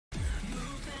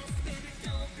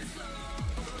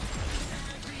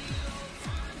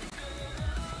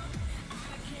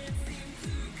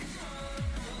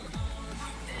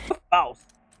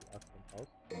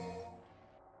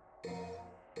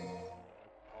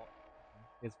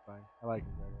It's fine. I like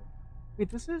it better. Wait,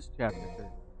 this is chapter 3.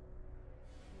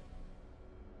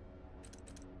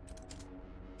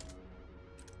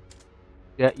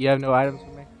 Yeah, you have no items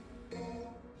for me?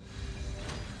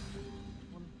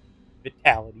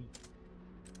 Vitality.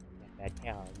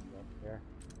 Vitality up there.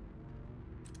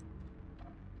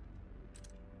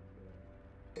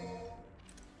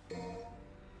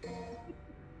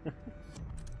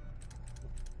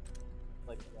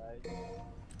 Like guys.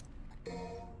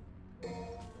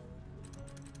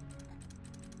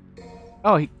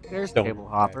 Oh, there's Table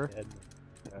Hopper.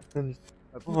 Pull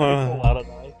out a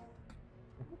knife.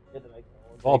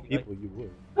 Of all people, you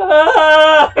would.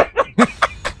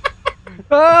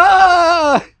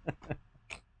 Ah!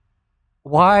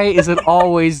 Why is it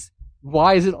always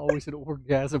an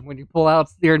orgasm when you pull out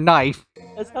your knife?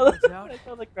 That's how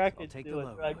the Kraken take do a it.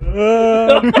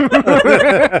 look.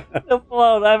 They'll pull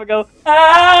out a knife and go,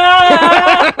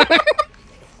 ah!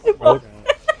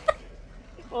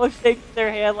 They'll shake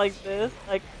their hand like this,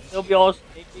 like they'll be all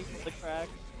shaky from the crack.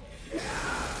 What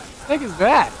the heck is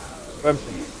that?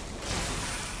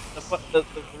 The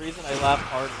reason I laugh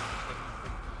hard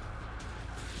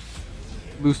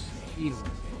is Lucille.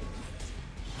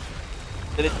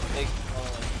 that it takes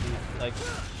like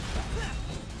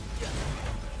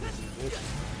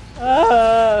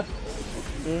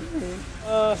didn't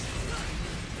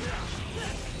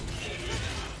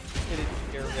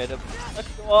get rid of. Let's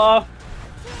go off.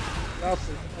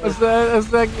 What's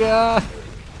that guy?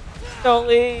 Don't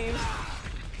leave.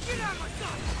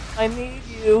 I need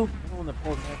you.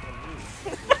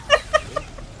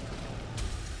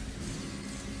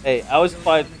 Hey, I was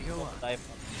fine with the knife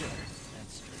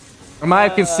on I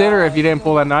might consider if you didn't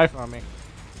pull that knife on me.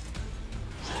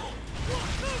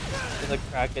 in the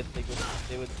Kraken.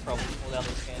 They would probably pull down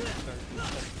their pants and start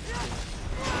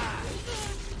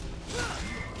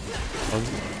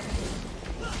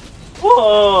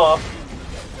whoa!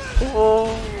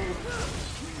 Whoa!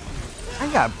 I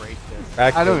gotta break this.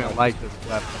 Back I don't to even like this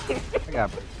weapon. I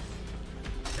gotta break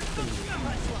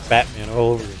Batman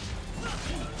all over it.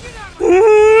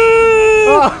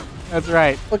 Oh, that's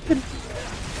right. Fucking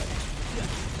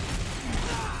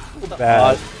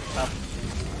bad.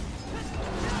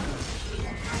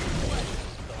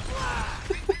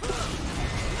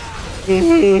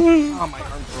 Oh, my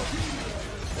arm broke.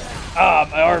 Ah,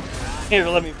 my arm. Here,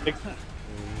 let me fix it.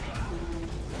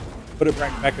 Put it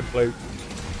back in place.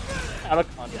 Out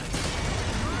of context.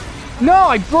 No,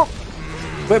 I broke.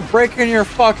 Quit breaking your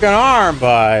fucking arm,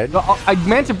 bud. No, I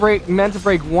meant to break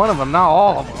one of them, not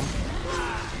all of them.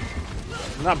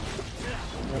 Not. You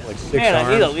have like 6 Man, arms.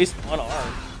 I need at least one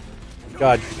arm.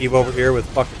 God, Steve over here with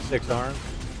fucking 6 arms.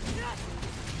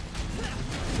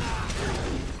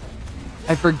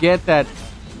 I forget that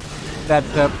Playing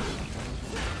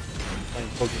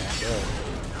Pokemon Go.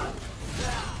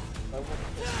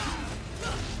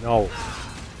 No.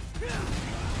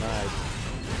 Nice.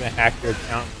 You're gonna hack your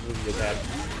account and move your dad.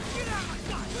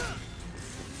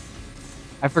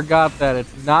 I forgot that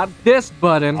it's not this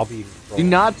button. I'll be. Do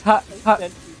not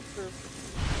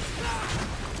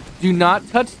do not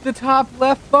touch the top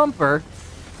left bumper,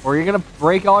 or you're gonna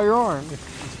break all your arms.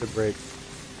 It's the break.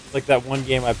 It's like that one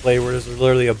game I played where there's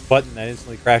literally a button that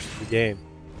instantly crashes the game.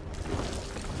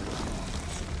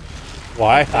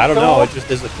 Why? I don't know. It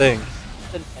just is a thing.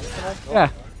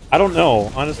 Yeah. I don't know.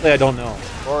 Honestly, I don't know.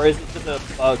 Or is it just a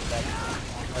bug that...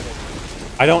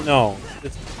 I don't know.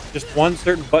 It's just one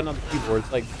certain button on the keyboard.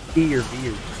 It's like B or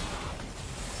V or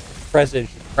press it, it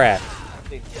should crash.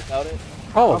 Think about it?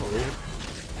 Probably.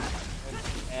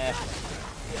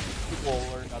 People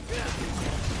learn about this.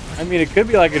 I mean, it could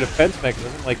be like a defense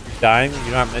mechanism, like you're dying when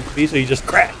you're not meant to be, so you just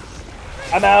crash.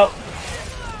 I'm out!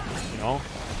 You know?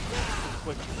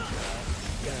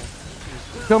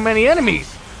 So many enemies.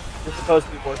 You're supposed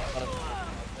to be working on it.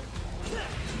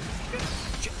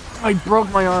 I broke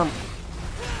my arm.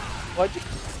 Why'd you...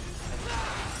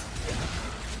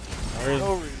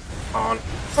 On.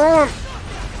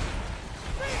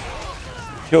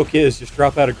 Joke is, just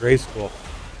drop out of grade school.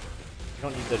 You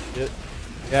don't need that shit.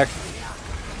 Yeah,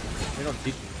 they don't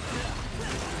teach you.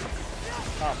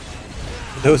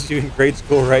 For those of you in grade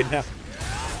school right now.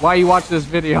 Why you watch this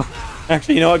video?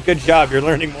 Actually, you know what? Good job. You're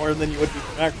learning more than you would be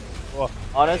from actual school.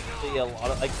 Honestly, a lot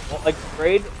of... Like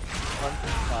grade 1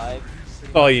 through 5...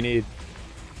 That's all you need.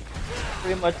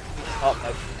 Pretty much taught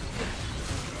by...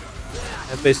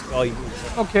 That's basically all you need.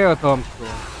 Okay with homeschool.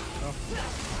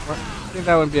 I think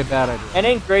that would be a bad idea. And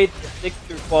in grade 6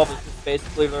 through 12 is just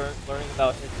basically learning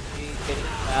about history, getting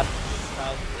math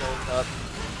trying skills up,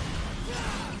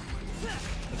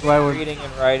 That's why we're reading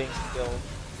and writing skills.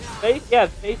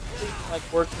 basically like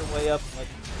work your way up like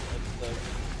the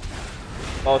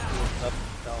most of the stuff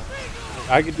yourself.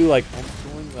 I could do like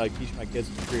homeschooling, like teach my kids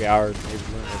for 3 hours, and maybe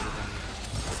learn everything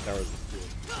in 6 hours of school.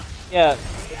 Yeah,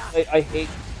 I hated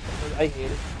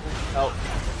school without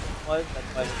was. That's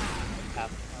why I was like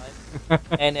half the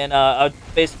time. And then I would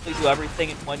basically do everything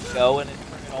in one go and then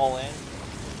turn it all in.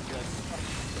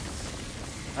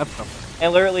 That's something.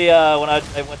 And literally, when I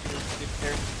went to the student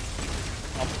parent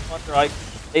conference once,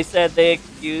 they said they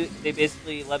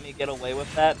basically let me get away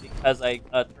with that because I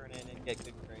turn in and get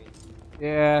good grades.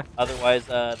 Yeah. Otherwise,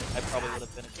 I probably would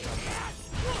have been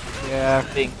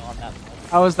being on that much.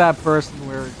 I was that person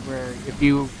where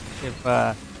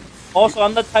Also,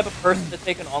 I'm the type of person to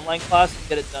take an online class and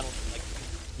get it done with like.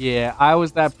 Yeah, I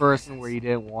was that person where you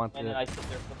didn't want to. And then I sit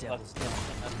there for the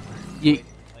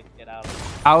like get out of it.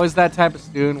 I was that type of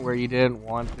student where you didn't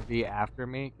want to be after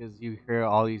me because you hear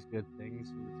all these good things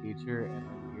from the teacher and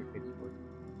then your kids work.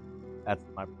 That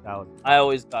was. I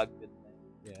always got good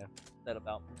things. Yeah. Said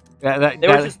about me. Yeah, they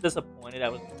were just disappointed. I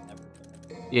was never.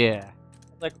 Yeah.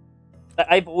 Like,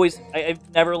 I've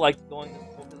never liked going to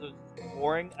school because it was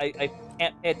boring. I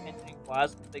can't pay attention in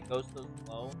class because they go so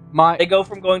slow. They go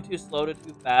from going too slow to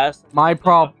too fast. My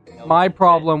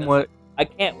problem was I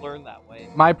can't learn that way.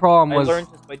 My problem was I learned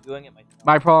just by doing it myself.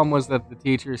 My problem was that the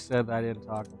teacher said that I didn't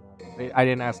talk about it. I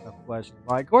didn't ask enough questions.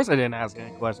 Well, of course I didn't ask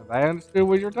any questions. I understood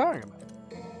what you're talking about.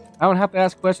 I don't have to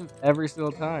ask questions every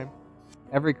single time,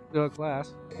 every single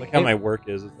class. Like how my work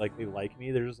is. It's like they like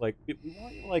me. They're just like, we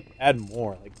want you to like add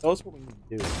more. Like tell us what we need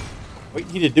to do. What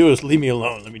you need to do is leave me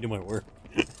alone. Let me do my work.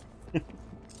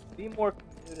 Be more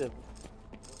communicative.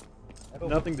 I have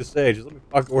nothing to say. Just let me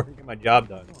fucking work and get my job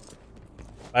done.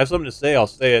 If I have something to say, I'll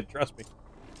say it. Trust me.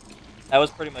 That was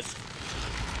pretty much.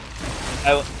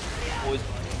 I always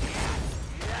wanted.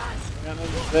 I got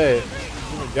nothing to say.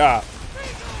 Do my job.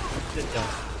 Sit down.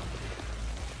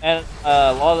 And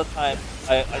a lot of the time,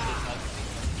 I did not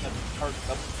charge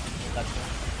up that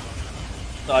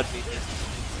so I'd be just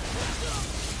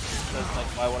like,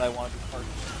 why would I want to be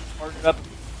charged up?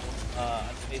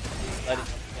 I'm basically letting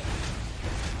them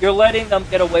you're letting them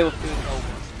get away with doing no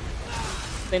work.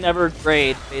 They never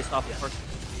grade based off of person.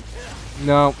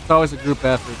 No, it's always a group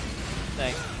effort.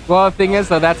 Thanks. Well, the thing is,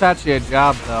 though, that's actually a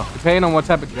job, though. Depending on what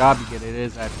type of job you get, it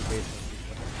is actually based on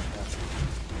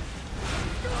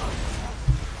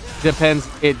Depends.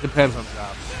 It depends on the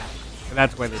job, and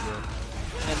that's why they do it.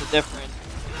 And the difference,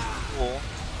 school,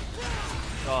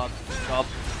 jobs.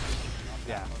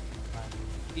 Yeah.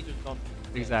 Teachers don't.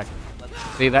 Exactly.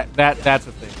 See that's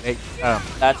the thing.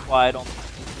 That's why I don't.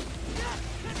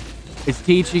 It's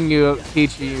teaching you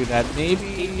that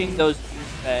maybe teaching those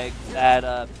douchebags that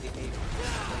behave,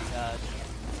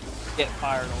 get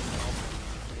fired over.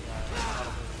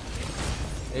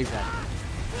 Exactly.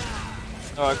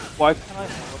 Why can't I?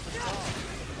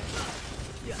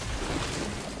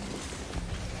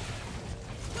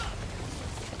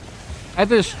 I have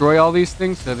to destroy all these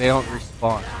things so they don't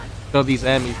respawn. So these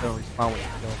enemies don't respawn when you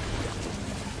kill them.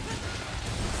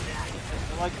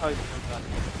 I like how you do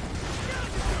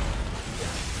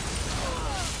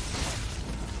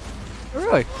that.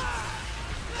 Really?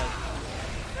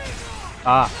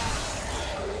 Ah.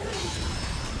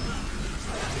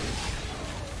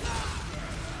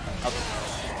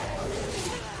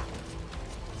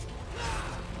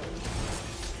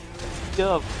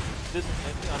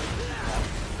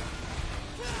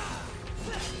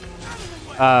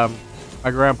 My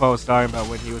grandpa was talking about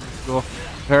when he was in school.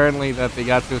 Apparently, that they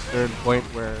got to a certain point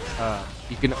where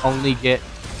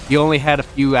you only had a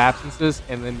few absences,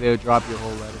 and then they would drop your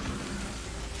whole letter.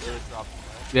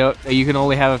 You can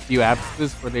only have a few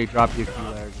absences, where they drop you a few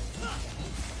letters.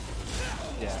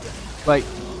 Yeah,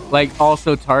 like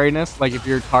also tardiness. Like if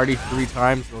you're tardy 3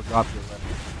 times, they'll drop your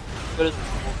letter.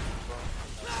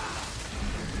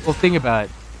 Well, think about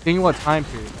it. Think of what time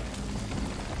period.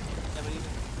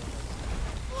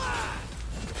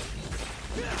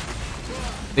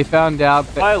 They found out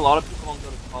that why a lot of people don't go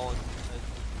to college because they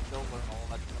don't learn all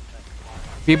that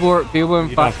stuff. People in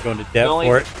you don't have to go into debt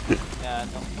for it. Yeah,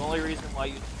 no, the only reason why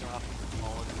you don't have to go to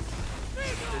college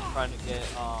is you're trying to get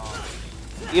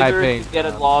either to get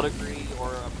a law degree or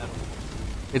a medical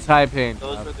degree. It's high paying.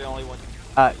 Those are the only ones.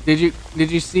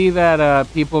 Did you see that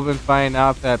people have been finding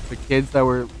out that the kids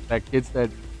that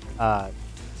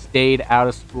stayed out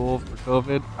of school for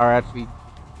COVID are actually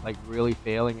like really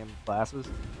failing in classes,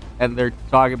 and they're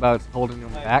talking about holding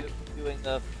them back. Doing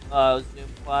the Zoom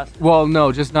classes. Well,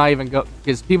 no, just not even go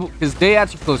because they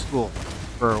actually closed school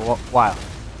for a while.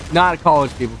 Not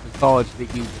college people, because college you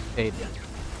just paid them.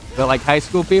 But like high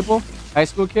school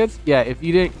kids, yeah. If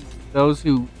you those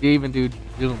who even do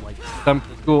Zoom, like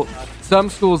some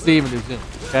schools they even do Zoom.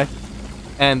 Okay,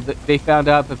 and they found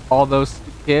out that all those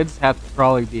kids have to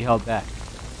probably be held back.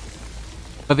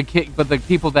 But the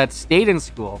people that stayed in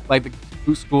school, like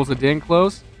the schools that didn't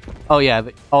close, oh yeah,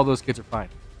 all those kids are fine.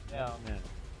 Yeah.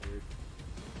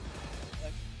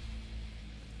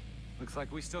 Looks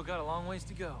like we still got a long ways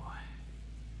to go.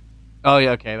 Oh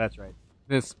yeah, okay, that's right.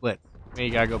 This split. Maybe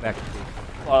you gotta go back to school.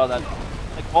 A lot of that,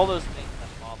 like all those things that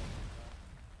bother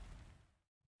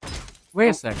me. Wait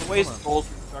a second. The way hold on.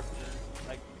 scrolls are structured,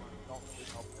 like, don't really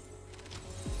help it.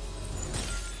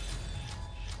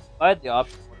 If I had the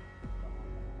option,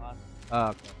 Oh,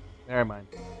 okay. Never mind.